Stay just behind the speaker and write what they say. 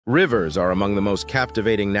Rivers are among the most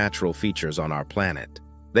captivating natural features on our planet.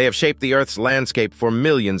 They have shaped the Earth's landscape for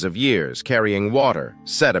millions of years, carrying water,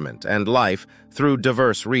 sediment, and life through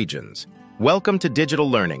diverse regions. Welcome to Digital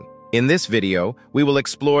Learning. In this video, we will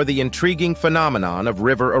explore the intriguing phenomenon of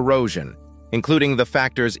river erosion, including the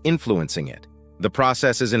factors influencing it, the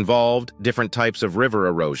processes involved, different types of river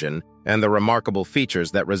erosion, and the remarkable features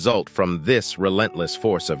that result from this relentless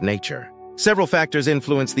force of nature. Several factors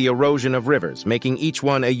influence the erosion of rivers, making each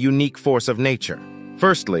one a unique force of nature.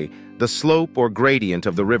 Firstly, the slope or gradient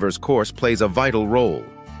of the river's course plays a vital role.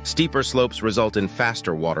 Steeper slopes result in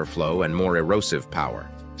faster water flow and more erosive power.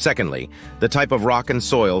 Secondly, the type of rock and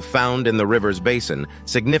soil found in the river's basin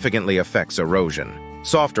significantly affects erosion.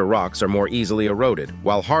 Softer rocks are more easily eroded,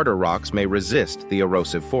 while harder rocks may resist the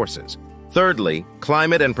erosive forces. Thirdly,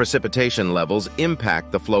 climate and precipitation levels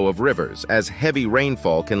impact the flow of rivers, as heavy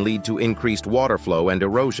rainfall can lead to increased water flow and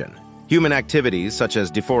erosion. Human activities such as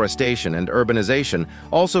deforestation and urbanization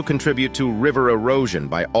also contribute to river erosion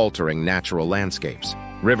by altering natural landscapes.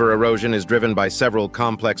 River erosion is driven by several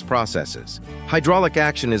complex processes. Hydraulic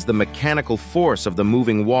action is the mechanical force of the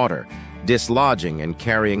moving water, dislodging and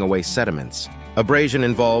carrying away sediments. Abrasion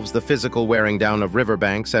involves the physical wearing down of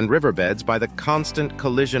riverbanks and riverbeds by the constant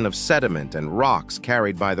collision of sediment and rocks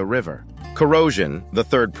carried by the river. Corrosion, the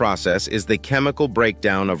third process, is the chemical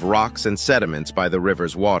breakdown of rocks and sediments by the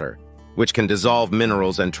river's water, which can dissolve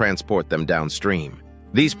minerals and transport them downstream.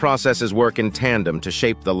 These processes work in tandem to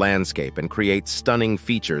shape the landscape and create stunning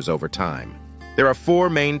features over time. There are four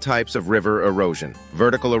main types of river erosion: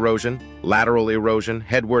 vertical erosion, lateral erosion,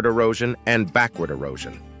 headward erosion, and backward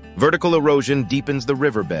erosion. Vertical erosion deepens the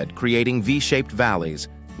riverbed, creating V-shaped valleys,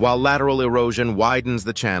 while lateral erosion widens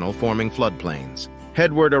the channel, forming floodplains.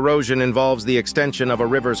 Headward erosion involves the extension of a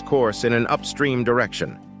river's course in an upstream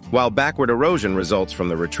direction, while backward erosion results from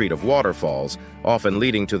the retreat of waterfalls, often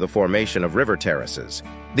leading to the formation of river terraces.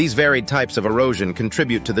 These varied types of erosion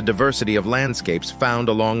contribute to the diversity of landscapes found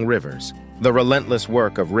along rivers. The relentless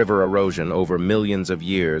work of river erosion over millions of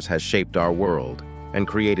years has shaped our world and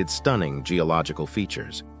created stunning geological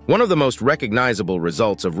features. One of the most recognizable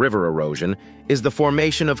results of river erosion is the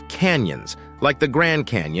formation of canyons, like the Grand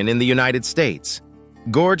Canyon in the United States.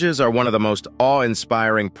 Gorges are one of the most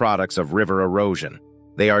awe-inspiring products of river erosion.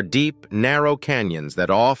 They are deep, narrow canyons that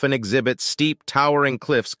often exhibit steep, towering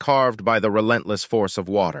cliffs carved by the relentless force of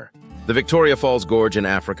water. The Victoria Falls Gorge in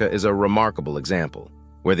Africa is a remarkable example,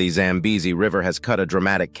 where the Zambezi River has cut a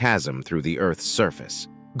dramatic chasm through the Earth's surface.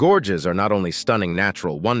 Gorges are not only stunning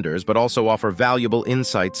natural wonders, but also offer valuable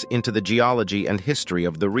insights into the geology and history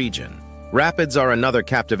of the region. Rapids are another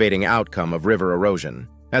captivating outcome of river erosion.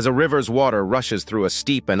 As a river's water rushes through a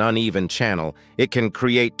steep and uneven channel, it can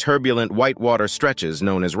create turbulent whitewater stretches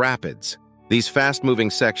known as rapids. These fast-moving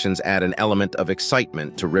sections add an element of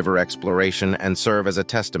excitement to river exploration and serve as a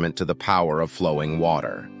testament to the power of flowing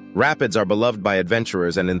water. Rapids are beloved by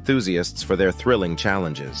adventurers and enthusiasts for their thrilling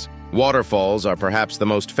challenges. Waterfalls are perhaps the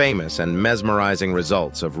most famous and mesmerizing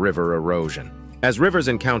results of river erosion. As rivers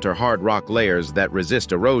encounter hard rock layers that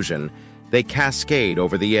resist erosion, they cascade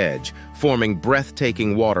over the edge, forming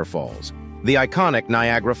breathtaking waterfalls. The iconic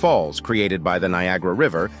Niagara Falls, created by the Niagara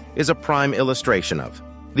River, is a prime illustration of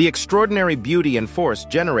the extraordinary beauty and force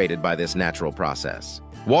generated by this natural process.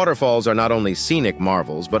 Waterfalls are not only scenic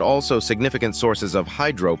marvels, but also significant sources of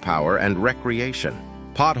hydropower and recreation.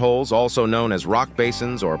 Potholes, also known as rock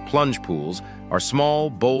basins or plunge pools, are small,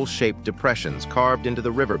 bowl-shaped depressions carved into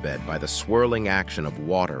the riverbed by the swirling action of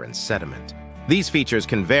water and sediment. These features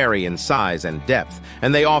can vary in size and depth,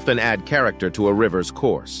 and they often add character to a river's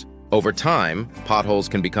course. Over time, potholes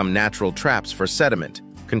can become natural traps for sediment,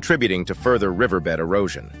 contributing to further riverbed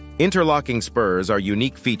erosion. Interlocking spurs are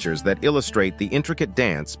unique features that illustrate the intricate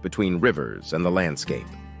dance between rivers and the landscape.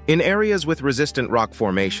 In areas with resistant rock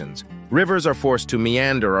formations, rivers are forced to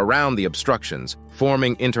meander around the obstructions,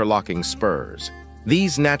 forming interlocking spurs.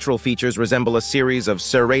 These natural features resemble a series of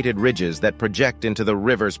serrated ridges that project into the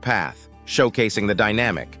river's path, showcasing the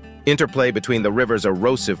dynamic interplay between the river's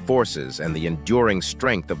erosive forces and the enduring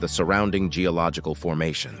strength of the surrounding geological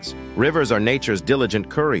formations. Rivers are nature's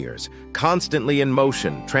diligent couriers, constantly in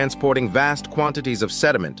motion, transporting vast quantities of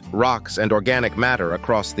sediment, rocks, and organic matter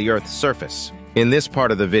across the Earth's surface. In this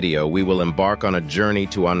part of the video, we will embark on a journey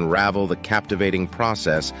to unravel the captivating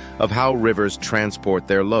process of how rivers transport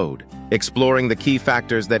their load, exploring the key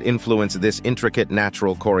factors that influence this intricate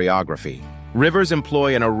natural choreography. Rivers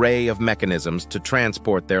employ an array of mechanisms to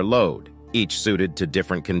transport their load, each suited to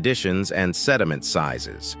different conditions and sediment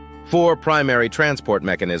sizes. Four primary transport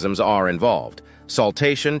mechanisms are involved: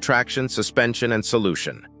 saltation, traction, suspension, and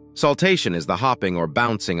solution. Saltation is the hopping or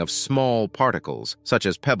bouncing of small particles, such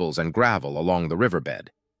as pebbles and gravel, along the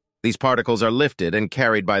riverbed. These particles are lifted and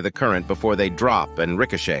carried by the current before they drop and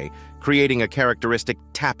ricochet, creating a characteristic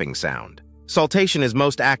tapping sound. Saltation is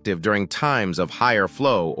most active during times of higher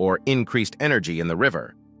flow or increased energy in the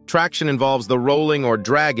river. Traction involves the rolling or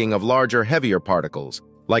dragging of larger, heavier particles,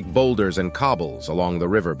 like boulders and cobbles, along the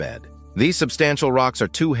riverbed. These substantial rocks are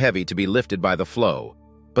too heavy to be lifted by the flow,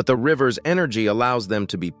 but the river's energy allows them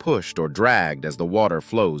to be pushed or dragged as the water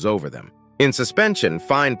flows over them. In suspension,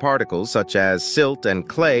 fine particles such as silt and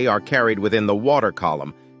clay are carried within the water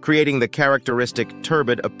column, creating the characteristic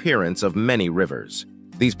turbid appearance of many rivers.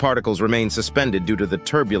 These particles remain suspended due to the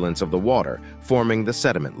turbulence of the water, forming the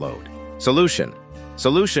sediment load. Solution.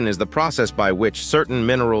 Solution is the process by which certain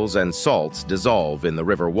minerals and salts dissolve in the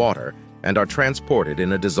river water and are transported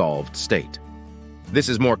in a dissolved state. This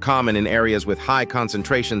is more common in areas with high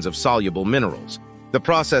concentrations of soluble minerals. The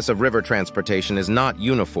process of river transportation is not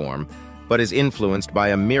uniform, but is influenced by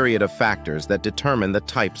a myriad of factors that determine the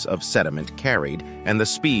types of sediment carried and the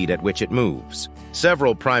speed at which it moves.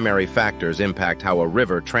 Several primary factors impact how a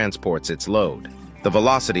river transports its load. The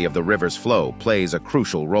velocity of the river's flow plays a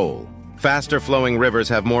crucial role. Faster-flowing rivers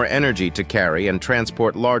have more energy to carry and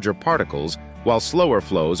transport larger particles, while slower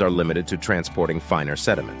flows are limited to transporting finer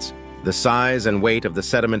sediments. The size and weight of the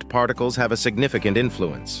sediment particles have a significant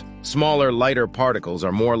influence. Smaller, lighter particles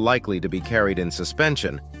are more likely to be carried in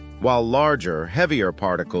suspension, while larger, heavier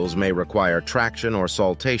particles may require traction or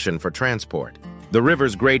saltation for transport. The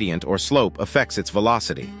river's gradient or slope affects its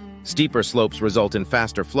velocity. Steeper slopes result in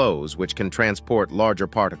faster flows, which can transport larger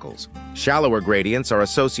particles. Shallower gradients are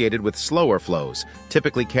associated with slower flows,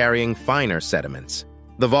 typically carrying finer sediments.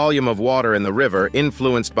 The volume of water in the river,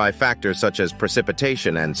 influenced by factors such as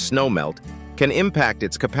precipitation and snowmelt, can impact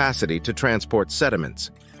its capacity to transport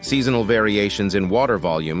sediments. Seasonal variations in water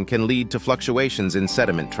volume can lead to fluctuations in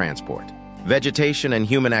sediment transport. Vegetation and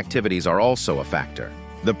human activities are also a factor.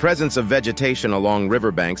 The presence of vegetation along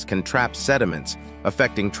riverbanks can trap sediments,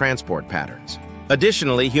 affecting transport patterns.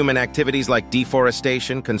 Additionally, human activities like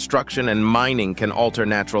deforestation, construction, and mining can alter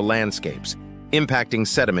natural landscapes, impacting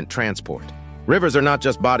sediment transport. Rivers are not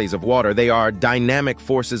just bodies of water, they are dynamic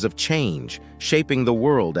forces of change, shaping the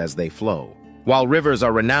world as they flow. While rivers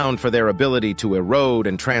are renowned for their ability to erode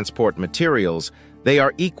and transport materials, they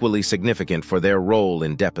are equally significant for their role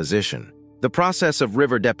in deposition. The process of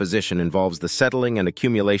river deposition involves the settling and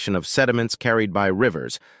accumulation of sediments carried by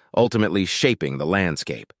rivers, ultimately shaping the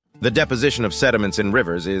landscape. The deposition of sediments in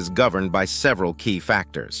rivers is governed by several key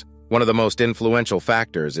factors. One of the most influential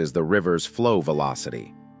factors is the river's flow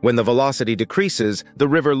velocity. When the velocity decreases, the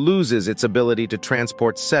river loses its ability to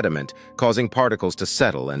transport sediment, causing particles to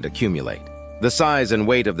settle and accumulate. The size and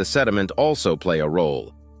weight of the sediment also play a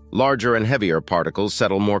role. Larger and heavier particles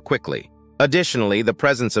settle more quickly. Additionally, the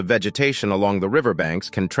presence of vegetation along the riverbanks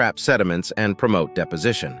can trap sediments and promote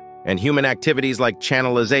deposition. And human activities like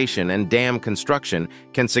channelization and dam construction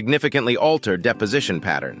can significantly alter deposition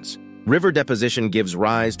patterns. River deposition gives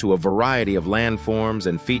rise to a variety of landforms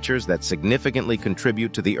and features that significantly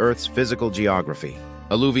contribute to the Earth's physical geography.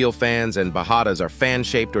 Alluvial fans and bajadas are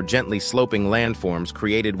fan-shaped or gently sloping landforms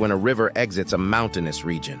created when a river exits a mountainous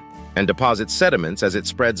region and deposits sediments as it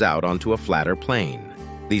spreads out onto a flatter plain.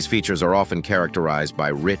 These features are often characterized by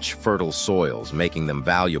rich, fertile soils, making them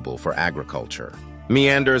valuable for agriculture.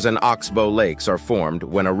 Meanders and oxbow lakes are formed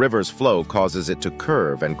when a river's flow causes it to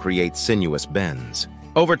curve and create sinuous bends.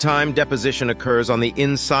 Over time, deposition occurs on the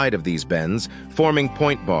inside of these bends, forming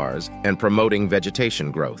point bars and promoting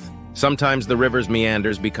vegetation growth. Sometimes the river's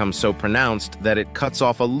meanders become so pronounced that it cuts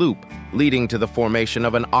off a loop, leading to the formation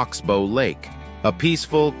of an oxbow lake, a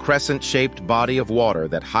peaceful, crescent-shaped body of water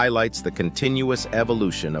that highlights the continuous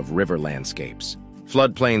evolution of river landscapes.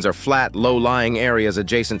 Floodplains are flat, low-lying areas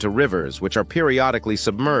adjacent to rivers, which are periodically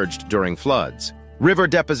submerged during floods. River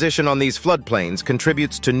deposition on these floodplains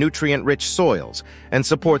contributes to nutrient-rich soils and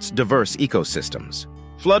supports diverse ecosystems.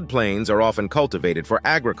 Floodplains are often cultivated for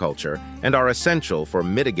agriculture and are essential for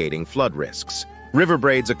mitigating flood risks. River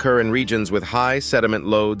braids occur in regions with high sediment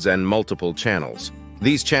loads and multiple channels.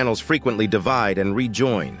 These channels frequently divide and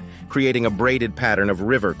rejoin, creating a braided pattern of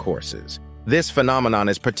river courses. This phenomenon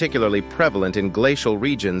is particularly prevalent in glacial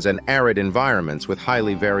regions and arid environments with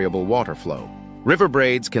highly variable water flow. River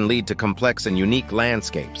braids can lead to complex and unique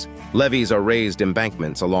landscapes. Levees are raised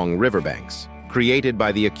embankments along riverbanks, created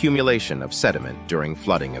by the accumulation of sediment during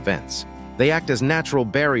flooding events. They act as natural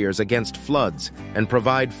barriers against floods and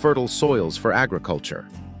provide fertile soils for agriculture.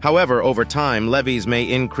 However, over time, levees may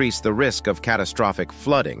increase the risk of catastrophic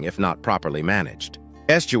flooding if not properly managed.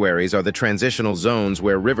 Estuaries are the transitional zones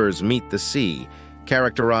where rivers meet the sea,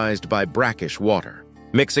 characterized by brackish water.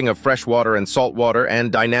 Mixing of freshwater and saltwater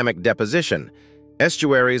and dynamic deposition,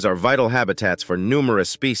 estuaries are vital habitats for numerous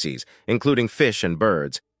species, including fish and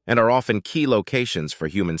birds, and are often key locations for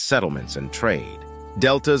human settlements and trade.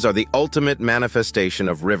 Deltas are the ultimate manifestation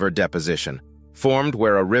of river deposition, formed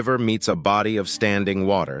where a river meets a body of standing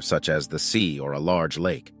water, such as the sea or a large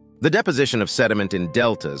lake. The deposition of sediment in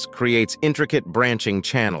deltas creates intricate branching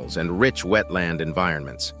channels and rich wetland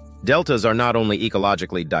environments. Deltas are not only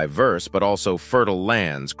ecologically diverse, but also fertile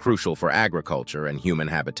lands crucial for agriculture and human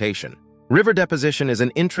habitation. River deposition is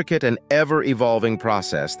an intricate and ever-evolving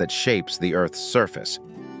process that shapes the Earth's surface,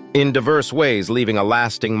 in diverse ways leaving a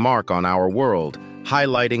lasting mark on our world,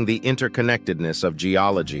 highlighting the interconnectedness of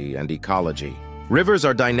geology and ecology. Rivers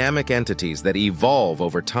are dynamic entities that evolve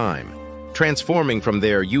over time, transforming from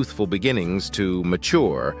their youthful beginnings to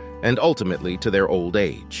mature and ultimately to their old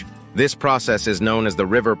age. This process is known as the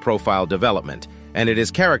river profile development, and it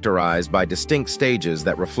is characterized by distinct stages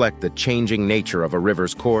that reflect the changing nature of a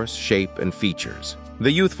river's course, shape, and features.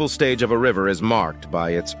 The youthful stage of a river is marked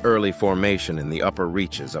by its early formation in the upper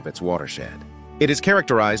reaches of its watershed. It is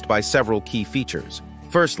characterized by several key features.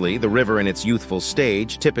 Firstly, the river in its youthful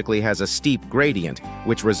stage typically has a steep gradient,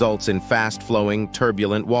 which results in fast-flowing,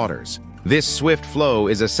 turbulent waters. This swift flow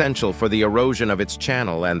is essential for the erosion of its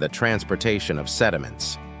channel and the transportation of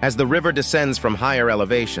sediments. As the river descends from higher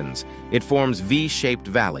elevations, it forms V-shaped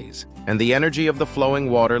valleys, and the energy of the flowing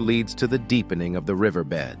water leads to the deepening of the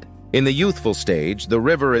riverbed. In the youthful stage, the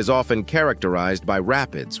river is often characterized by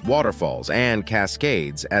rapids, waterfalls, and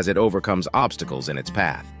cascades as it overcomes obstacles in its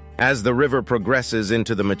path. As the river progresses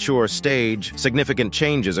into the mature stage, significant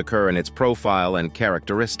changes occur in its profile and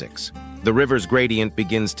characteristics. The river's gradient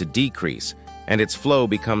begins to decrease, and its flow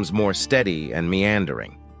becomes more steady and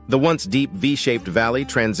meandering. The once deep V-shaped valley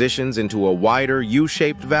transitions into a wider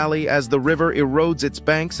U-shaped valley as the river erodes its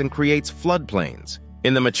banks and creates floodplains.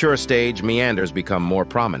 In the mature stage, meanders become more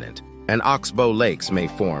prominent, and oxbow lakes may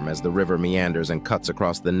form as the river meanders and cuts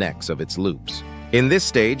across the necks of its loops. In this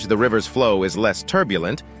stage, the river's flow is less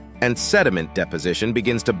turbulent, and sediment deposition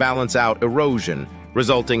begins to balance out erosion,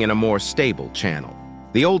 resulting in a more stable channel.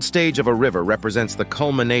 The old stage of a river represents the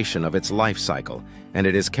culmination of its life cycle, and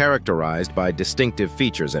it is characterized by distinctive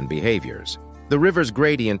features and behaviors. The river's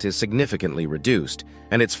gradient is significantly reduced,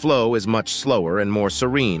 and its flow is much slower and more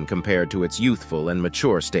serene compared to its youthful and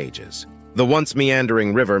mature stages. The once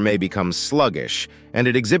meandering river may become sluggish, and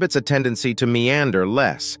it exhibits a tendency to meander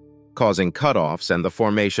less, causing cutoffs and the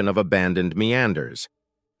formation of abandoned meanders.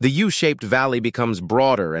 The U-shaped valley becomes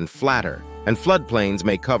broader and flatter, and floodplains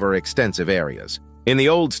may cover extensive areas. In the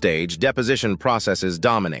old stage, deposition processes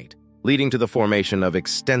dominate, leading to the formation of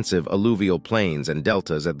extensive alluvial plains and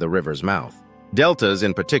deltas at the river's mouth. Deltas,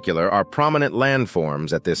 in particular, are prominent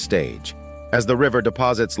landforms at this stage, as the river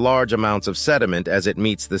deposits large amounts of sediment as it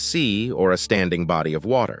meets the sea or a standing body of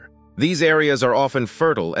water. These areas are often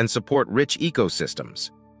fertile and support rich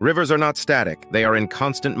ecosystems. Rivers are not static, they are in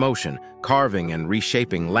constant motion, carving and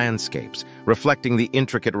reshaping landscapes, reflecting the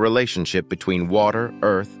intricate relationship between water,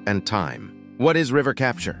 earth, and time. What is river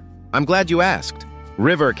capture? I'm glad you asked.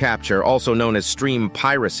 River capture, also known as stream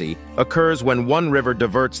piracy, occurs when one river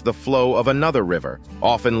diverts the flow of another river,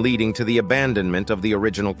 often leading to the abandonment of the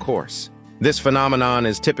original course. This phenomenon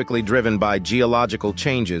is typically driven by geological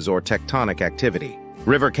changes or tectonic activity.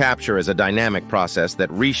 River capture is a dynamic process that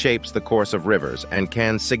reshapes the course of rivers and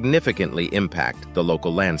can significantly impact the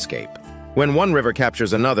local landscape. When one river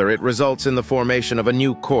captures another, it results in the formation of a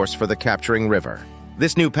new course for the capturing river.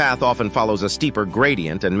 This new path often follows a steeper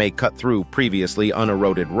gradient and may cut through previously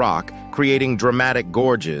uneroded rock, creating dramatic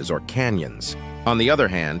gorges or canyons. On the other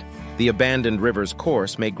hand, the abandoned river's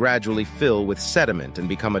course may gradually fill with sediment and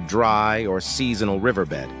become a dry or seasonal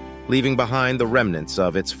riverbed, leaving behind the remnants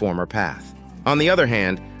of its former path. On the other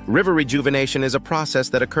hand, river rejuvenation is a process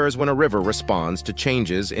that occurs when a river responds to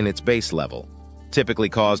changes in its base level, typically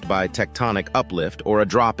caused by tectonic uplift or a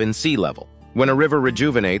drop in sea level. When a river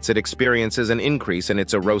rejuvenates, it experiences an increase in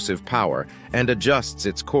its erosive power and adjusts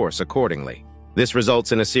its course accordingly. This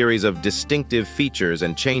results in a series of distinctive features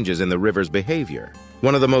and changes in the river's behavior.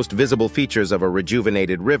 One of the most visible features of a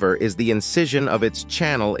rejuvenated river is the incision of its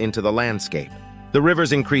channel into the landscape. The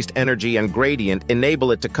river's increased energy and gradient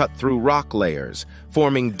enable it to cut through rock layers,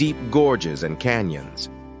 forming deep gorges and canyons.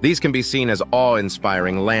 These can be seen as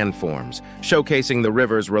awe-inspiring landforms, showcasing the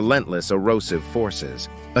river's relentless erosive forces.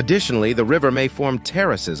 Additionally, the river may form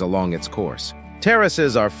terraces along its course.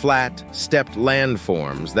 Terraces are flat, stepped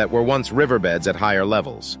landforms that were once riverbeds at higher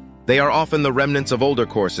levels. They are often the remnants of older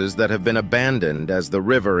courses that have been abandoned as the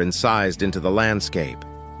river incised into the landscape.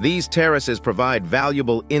 These terraces provide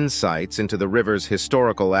valuable insights into the river's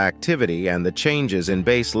historical activity and the changes in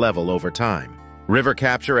base level over time. River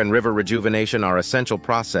capture and river rejuvenation are essential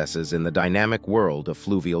processes in the dynamic world of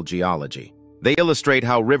fluvial geology. They illustrate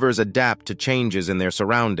how rivers adapt to changes in their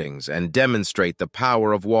surroundings and demonstrate the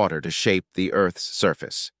power of water to shape the Earth's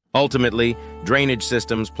surface. Ultimately, drainage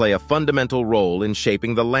systems play a fundamental role in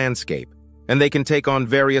shaping the landscape, and they can take on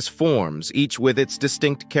various forms, each with its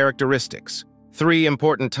distinct characteristics. Three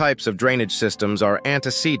important types of drainage systems are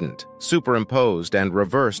antecedent, superimposed, and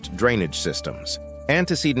reversed drainage systems.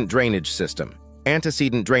 Antecedent drainage system.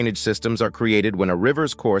 Antecedent drainage systems are created when a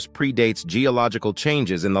river's course predates geological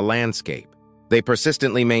changes in the landscape. They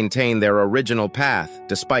persistently maintain their original path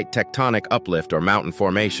despite tectonic uplift or mountain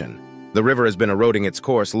formation. The river has been eroding its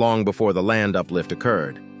course long before the land uplift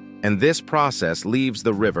occurred, and this process leaves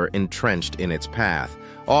the river entrenched in its path,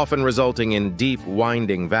 often resulting in deep,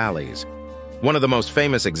 winding valleys. One of the most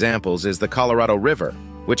famous examples is the Colorado River,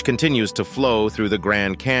 which continues to flow through the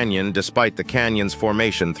Grand Canyon despite the canyon's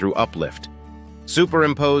formation through uplift.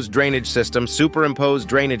 Superimposed drainage systems. Superimposed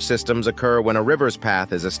drainage systems occur when a river's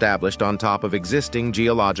path is established on top of existing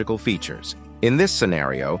geological features. In this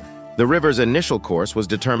scenario, the river's initial course was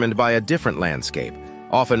determined by a different landscape,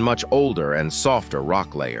 often much older and softer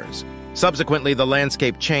rock layers. Subsequently, the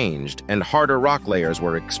landscape changed and harder rock layers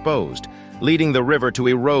were exposed, leading the river to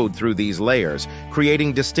erode through these layers,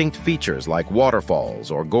 creating distinct features like waterfalls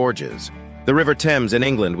or gorges. The River Thames in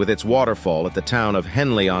England, with its waterfall at the town of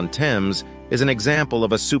Henley-on-Thames, is an example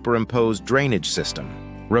of a superimposed drainage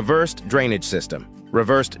system. Reversed drainage system.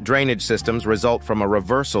 Reversed drainage systems result from a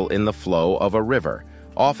reversal in the flow of a river,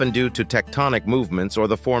 often due to tectonic movements or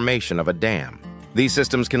the formation of a dam. These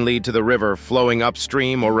systems can lead to the river flowing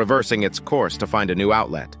upstream or reversing its course to find a new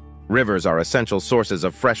outlet. Rivers are essential sources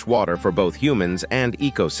of fresh water for both humans and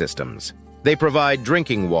ecosystems. They provide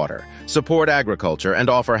drinking water, support agriculture, and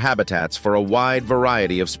offer habitats for a wide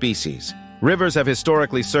variety of species. Rivers have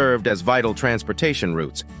historically served as vital transportation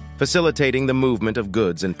routes, facilitating the movement of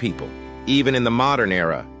goods and people. Even in the modern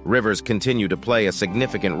era, rivers continue to play a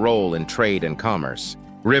significant role in trade and commerce.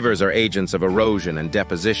 Rivers are agents of erosion and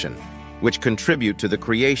deposition, which contribute to the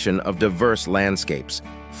creation of diverse landscapes,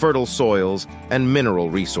 fertile soils, and mineral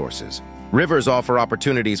resources. Rivers offer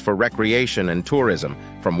opportunities for recreation and tourism,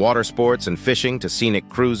 from water sports and fishing to scenic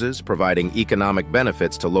cruises, providing economic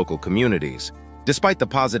benefits to local communities. Despite the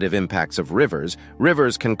positive impacts of rivers,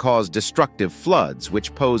 rivers can cause destructive floods,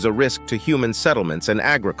 which pose a risk to human settlements and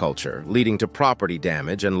agriculture, leading to property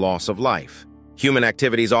damage and loss of life. Human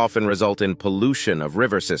activities often result in pollution of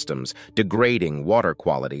river systems, degrading water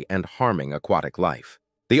quality and harming aquatic life.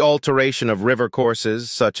 The alteration of river courses,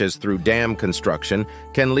 such as through dam construction,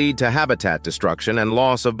 can lead to habitat destruction and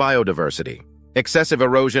loss of biodiversity. Excessive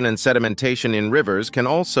erosion and sedimentation in rivers can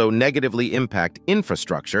also negatively impact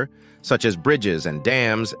infrastructure, such as bridges and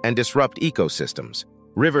dams, and disrupt ecosystems.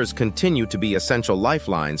 Rivers continue to be essential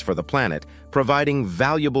lifelines for the planet, providing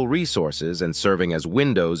valuable resources and serving as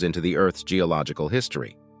windows into the Earth's geological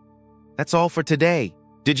history. That's all for today.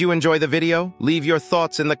 Did you enjoy the video? Leave your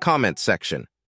thoughts in the comments section.